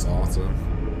and it looks awesome.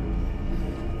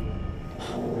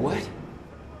 What?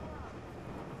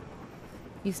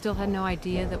 You still had no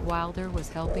idea that Wilder was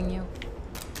helping you?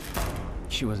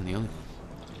 She wasn't the only one.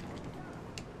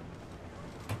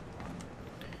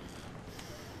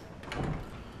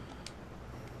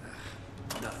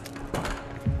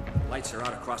 Nothing. Lights are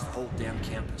out across the whole damn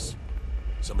campus.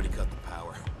 Somebody cut the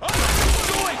power.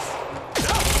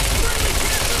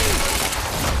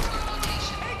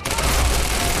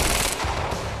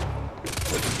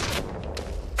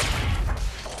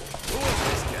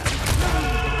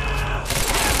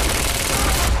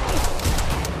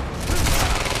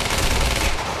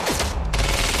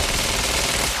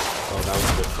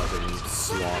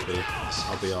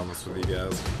 I'll be honest with you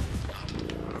guys.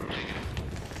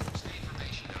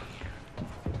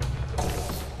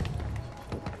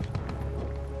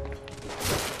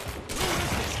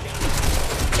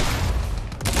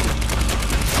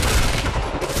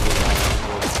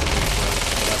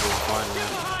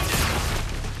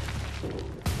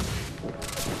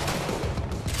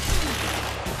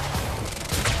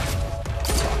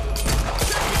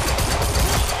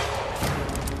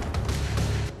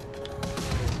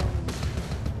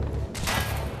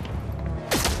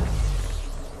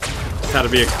 Had to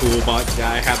be a cool bot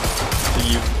guy, had to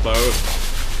use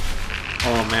both.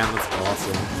 Oh man, that's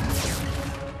awesome.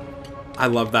 I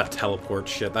love that teleport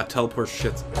shit. That teleport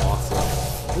shit's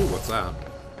awesome. Ooh, what's that?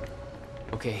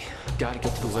 Okay, gotta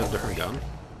get to the Is that a different gun?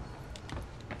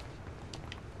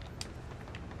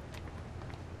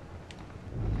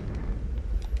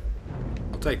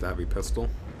 I'll take the heavy pistol.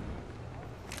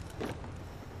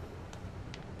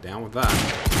 Down with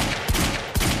that.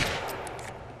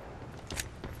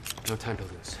 No time to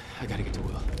lose. I gotta get to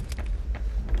Will.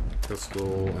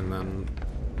 Pistol, and then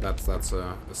that's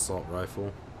a assault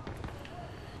rifle.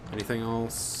 Anything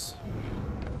else?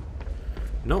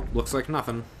 Nope, looks like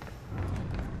nothing.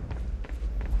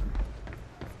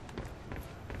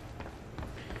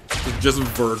 Just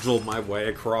Virgil my way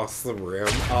across the room.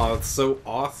 Oh, it's so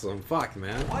awesome. Fuck,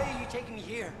 man. Why are you taking me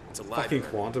here? It's a Fucking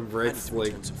quantum breaks,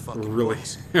 like, fucking really,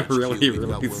 books. really, HQ, we've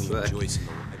got really William sick. Joyce in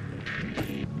the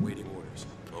library. Waiting orders.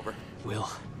 Over. Will.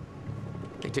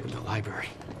 They took him to the library.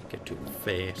 Get to him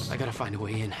fast. I gotta find a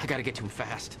way in. I gotta get to him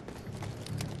fast.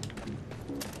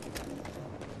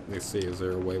 Let me see, is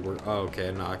there a way where... Oh,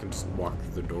 okay, no, I can just walk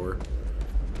through the door.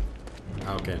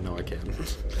 Okay, no, I can't.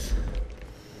 There's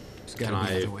gotta Can be I...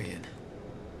 another way in.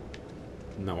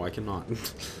 No, I cannot.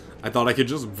 I thought I could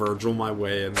just Virgil my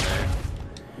way in there.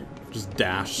 Just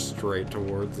dash straight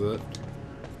towards it.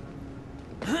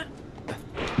 Okay,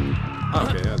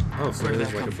 yeah. Oh, so Where did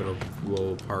there's that like a come bit of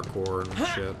little parkour and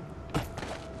shit.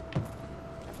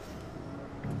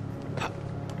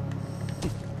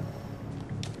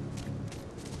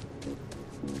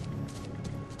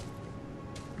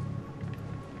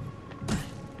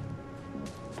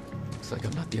 Looks like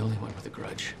I'm not the only one with a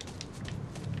grudge.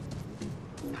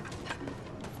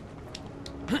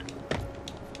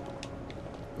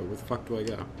 But where the fuck do I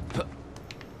go?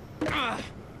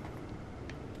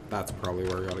 That's probably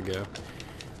where I gotta go.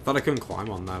 Thought I couldn't climb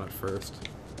on that at first.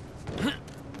 That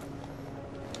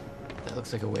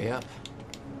looks like a way up.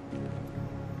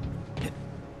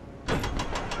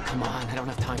 Come on, I don't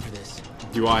have time for this.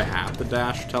 Do I have the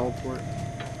dash teleport?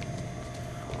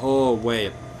 Oh,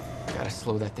 wait. Gotta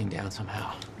slow that thing down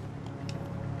somehow.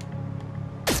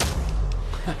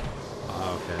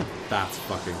 Okay, that's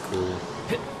fucking cool.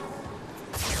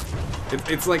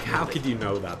 It's like, how could you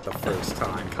know that the first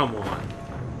time? Come on.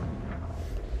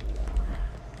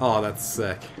 Oh, that's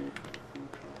sick.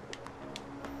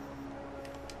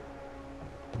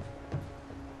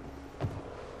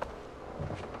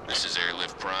 This is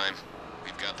Airlift Prime.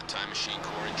 We've got the Time Machine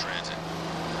Core in transit.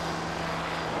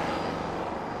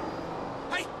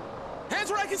 Hey! Hands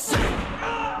where I can see!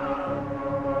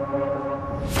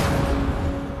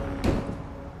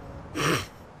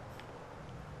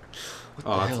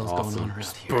 Oh, that's hell is going awesome. on around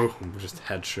Just here? boom, just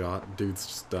headshot. Dude's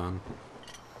just done.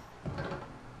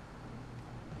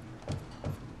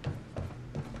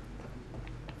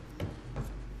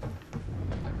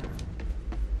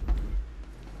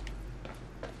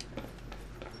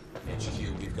 HQ,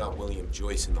 we've got William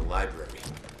Joyce in the library.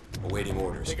 Awaiting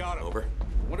orders. They got him. Over.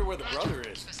 Wonder where the brother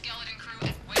is. The skeleton crew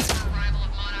waits for arrival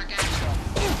of Monarch action.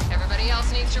 Everybody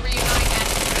else needs to reunite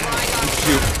and try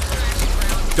Shoot.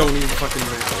 Don't even fucking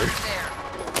matter. there.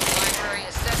 The library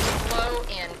is set to blow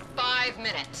in 5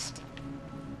 minutes.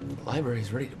 The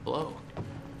library's ready to blow.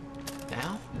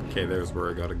 Now? Okay, there's where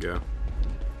I gotta go.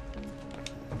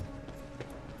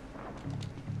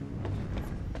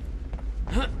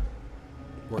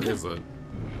 Where is it?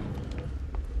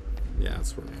 Yeah,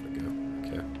 that's where I gotta go.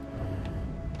 Okay.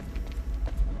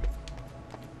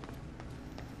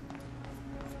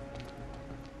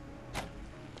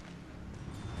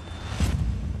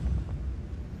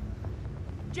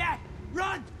 Jack,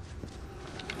 run!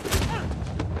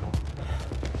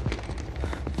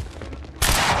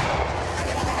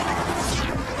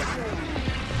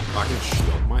 I can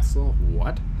shield myself?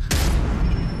 What?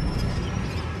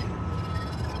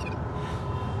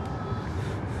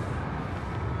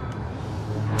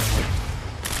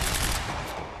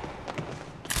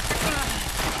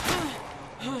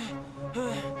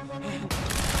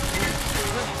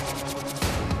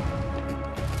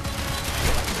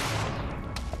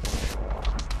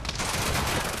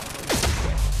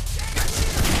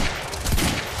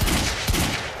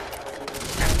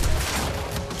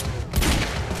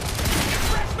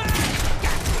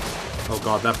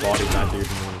 god, that bodied that dude in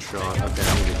one shot. Okay,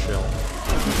 I'm gonna chill.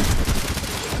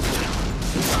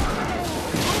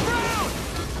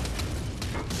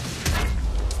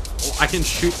 Oh, I can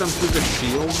shoot them through the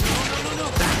shield?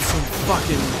 That's some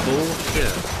fucking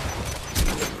bullshit.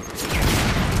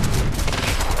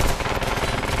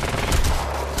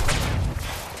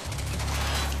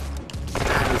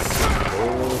 That is some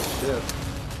bullshit.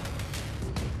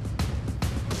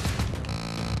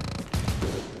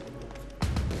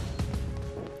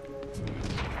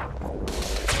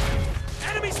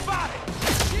 Enemy spotted!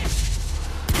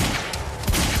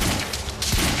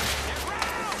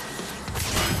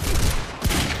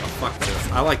 Fuck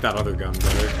this. I like that other gun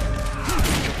better.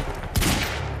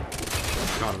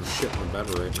 God, I'm shitting the bed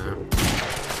right now.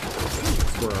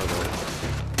 Where are they?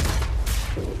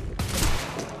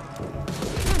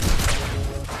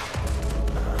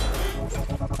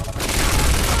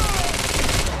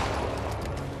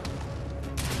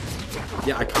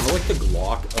 Yeah, I kind of like the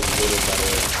Glock a little better,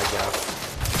 I guess.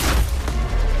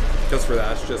 Because for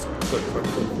that, it's just click, click,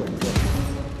 click, click, click.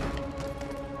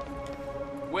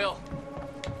 Will,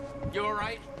 you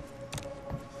alright?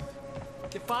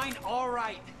 Define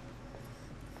alright.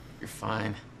 You're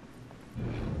fine.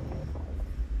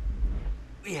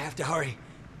 We have to hurry.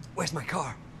 Where's my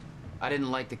car? I didn't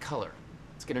like the color.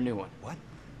 Let's get a new one. What?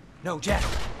 No, Jack.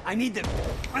 I need the...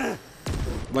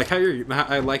 Like how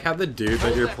I like how the dude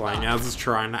that you're playing as is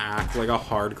trying to act like a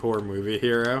hardcore movie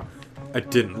hero. I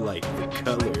didn't like the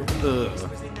color. Ugh.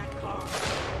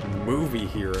 Movie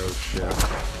hero shit.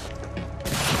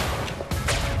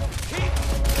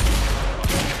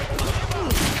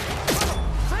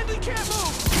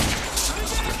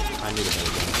 I need a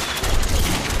better gun.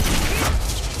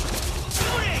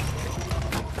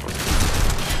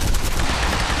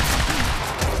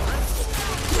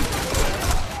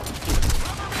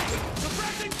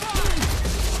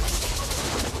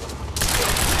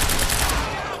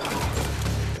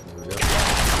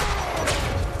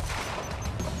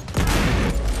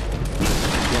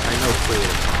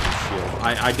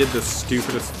 I did the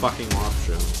stupidest fucking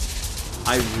option.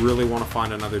 I really want to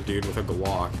find another dude with a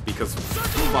Glock because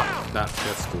fuck that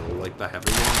pistol, like the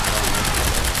heavy one. I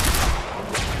don't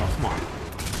know. Oh, come on.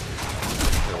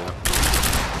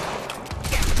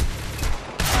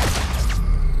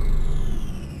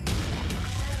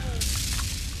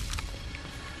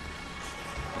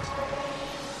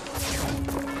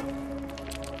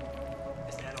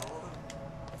 Is that all of them?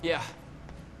 Yeah,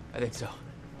 I think so.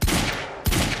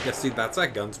 Yeah, see, that's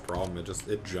that gun's problem.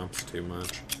 It jumps too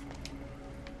much.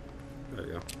 There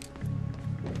you go.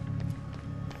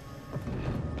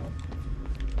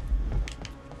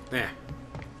 Yeah.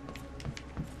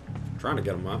 Trying to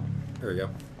get him up. There we go.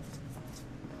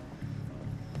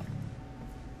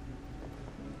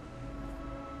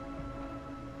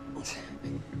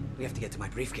 We have to get to my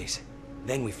briefcase.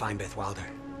 Then we find Beth Wilder.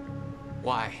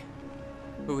 Why?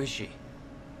 Who is she?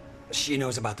 She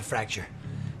knows about the fracture.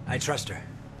 I trust her.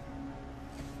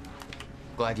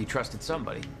 Glad you trusted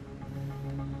somebody.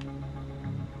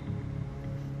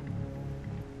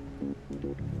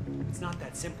 It's not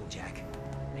that simple, Jack.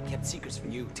 I kept secrets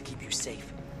from you to keep you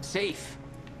safe. Safe?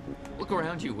 Look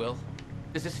around you, Will.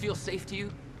 Does this feel safe to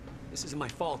you? This isn't my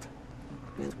fault.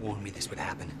 Beth warned me this would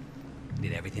happen. I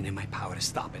did everything in my power to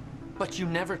stop it. But you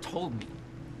never told me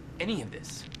any of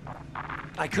this.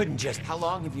 I couldn't just... How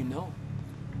long have you known?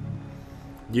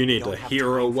 You need to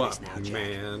hero up,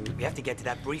 man. We have to get to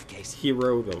that briefcase.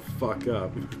 Hero the fuck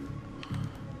up.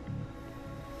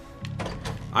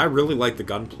 I really like the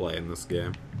gunplay in this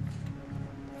game.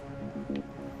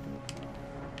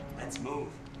 Let's move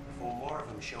before more of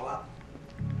them show up.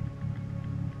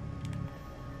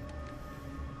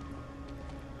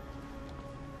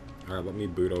 Alright, let me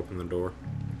boot open the door.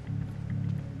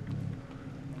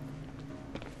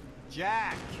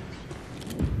 Jack!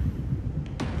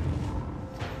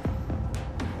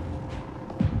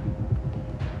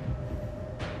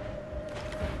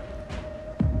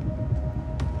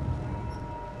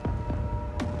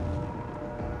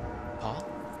 Paul?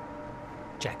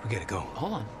 Jack, we gotta go.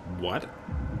 Hold on. What?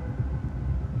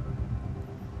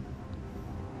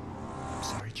 I'm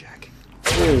sorry, Jack.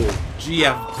 Oh,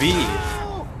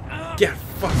 GFB! Get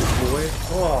fucked, boy!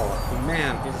 Oh,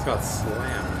 man, he just got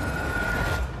slammed.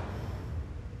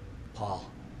 Paul,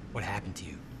 what happened to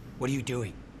you? What are you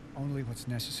doing? Only what's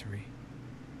necessary.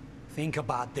 Think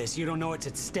about this. You don't know what's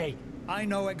at stake. I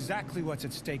know exactly what's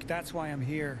at stake. That's why I'm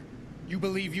here. You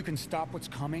believe you can stop what's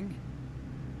coming?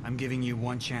 I'm giving you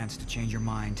one chance to change your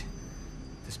mind.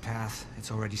 This path,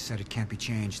 it's already said it can't be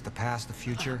changed. The past, the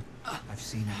future, I've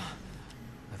seen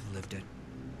it. I've lived it.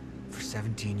 For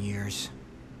 17 years.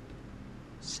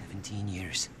 17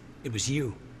 years. It was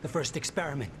you, the first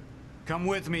experiment. Come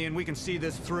with me and we can see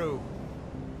this through.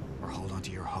 Or hold on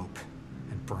to your hope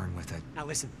and burn with it. Now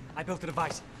listen, I built a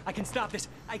device. I can stop this.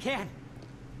 I can.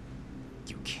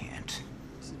 You can't.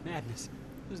 This is madness.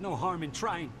 There's no harm in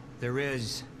trying. There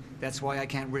is. That's why I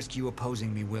can't risk you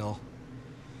opposing me, Will.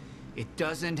 It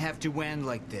doesn't have to end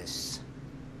like this.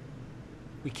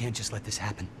 We can't just let this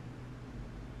happen.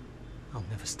 I'll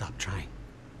never stop trying.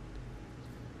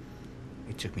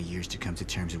 It took me years to come to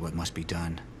terms with what must be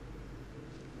done.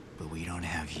 But we don't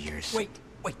have years. Wait.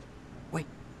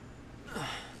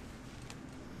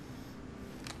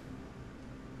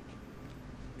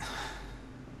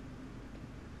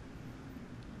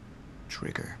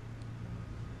 Trigger.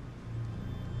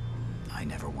 I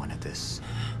never wanted this.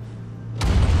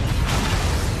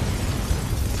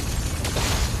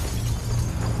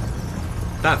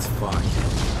 That's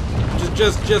fucked.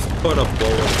 Just put a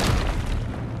bullet.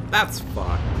 That's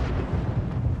fucked.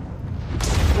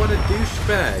 What a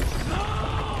douchebag.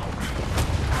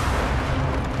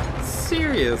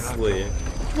 Seriously.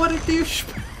 What a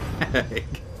douchebag.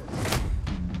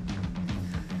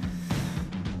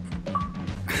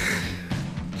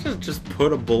 Just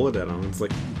put a bullet in him. It's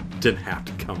like, didn't have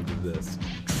to come to this.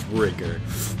 Trigger.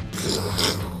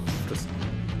 Just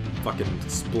fucking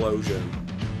explosion.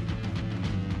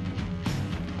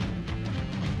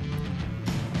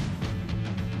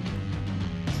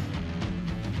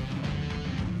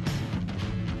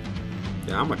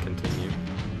 Yeah, I'm gonna continue.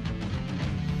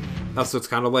 Oh, so it's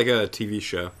kind of like a TV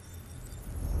show.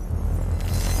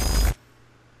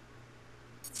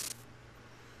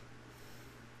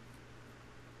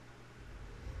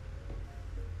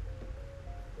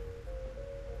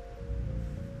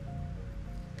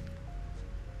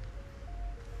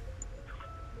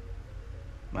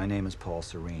 My name is Paul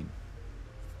Serene.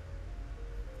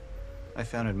 I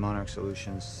founded Monarch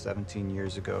Solutions 17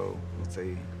 years ago with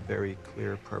a very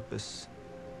clear purpose.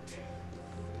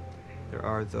 There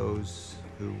are those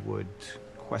who would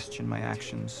question my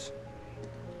actions.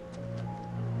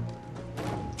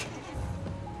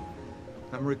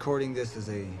 I'm recording this as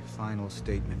a final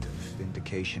statement of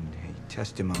vindication, a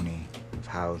testimony of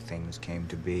how things came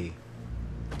to be.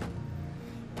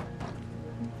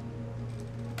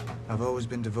 I've always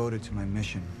been devoted to my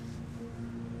mission.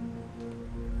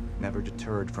 Never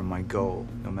deterred from my goal,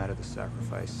 no matter the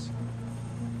sacrifice.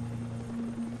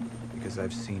 Because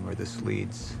I've seen where this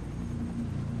leads.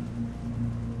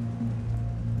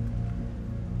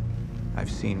 I've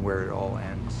seen where it all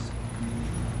ends.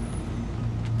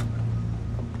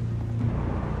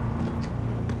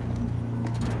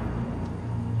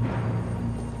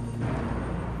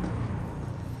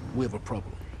 We have a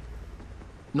problem.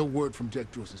 No word from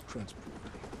Jack Joyce's transport.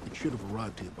 It should have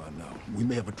arrived here by now. We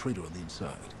may have a traitor on the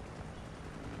inside.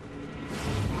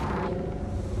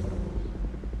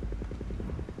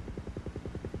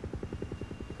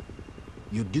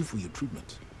 You're due for your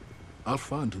treatment. I'll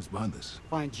find who's behind this.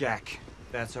 Find Jack.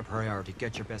 That's our priority.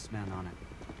 Get your best man on it.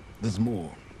 There's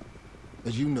more.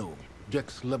 As you know,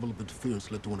 Jack's level of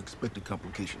interference led to unexpected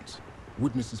complications.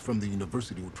 Witnesses from the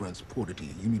university were transported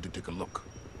here. You need to take a look.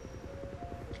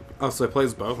 Oh, so it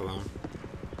plays both of them.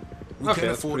 We Okay, can't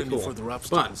that's afford pretty any cool. further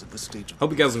obstacles But, at this stage of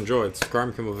hope you guys enjoyed. Subscribe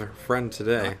and become a friend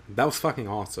today. That was fucking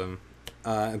awesome.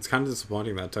 It's kind of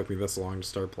disappointing that it took me this long to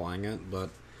start playing it,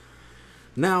 but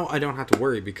now I don't have to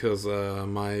worry because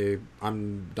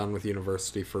I'm done with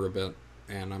university for a bit,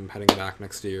 and I'm heading back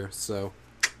next year, so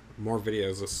more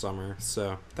videos this summer.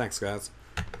 So, thanks guys.